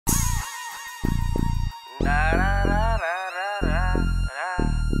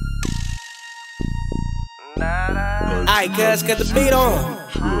Aight, cuz, cut the beat on.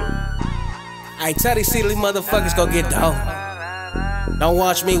 Aight, tell these silly motherfuckers go get dope. Don't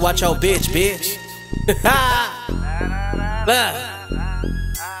watch me, watch your bitch.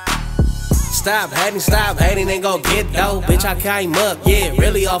 Stop hating, and go get dope. Bitch, I came up, yeah,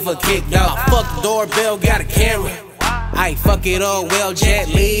 really off a kick, though. I fuck the doorbell, got a camera. Aight, fuck it all, well, Jet,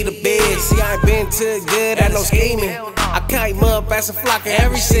 lead the bed. See, I ain't been too good at no scheming. I came up as a flocker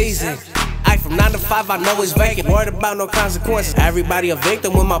every season. Aight, from 9 to 5, I know it's vacant. Worried about no consequences. Everybody a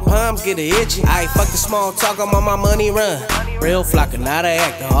victim when my palms get itchy. Aight, fuck the small talk, I'm on my money run. Real flocker, not a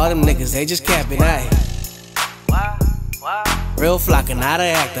actor. All them niggas, they just capping, aight. Real flocker, not a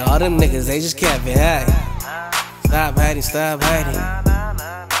actor. All them niggas, they just capping, aight. Stop hating.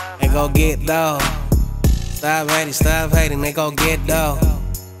 They go get dough. Stop hating, they go get dough.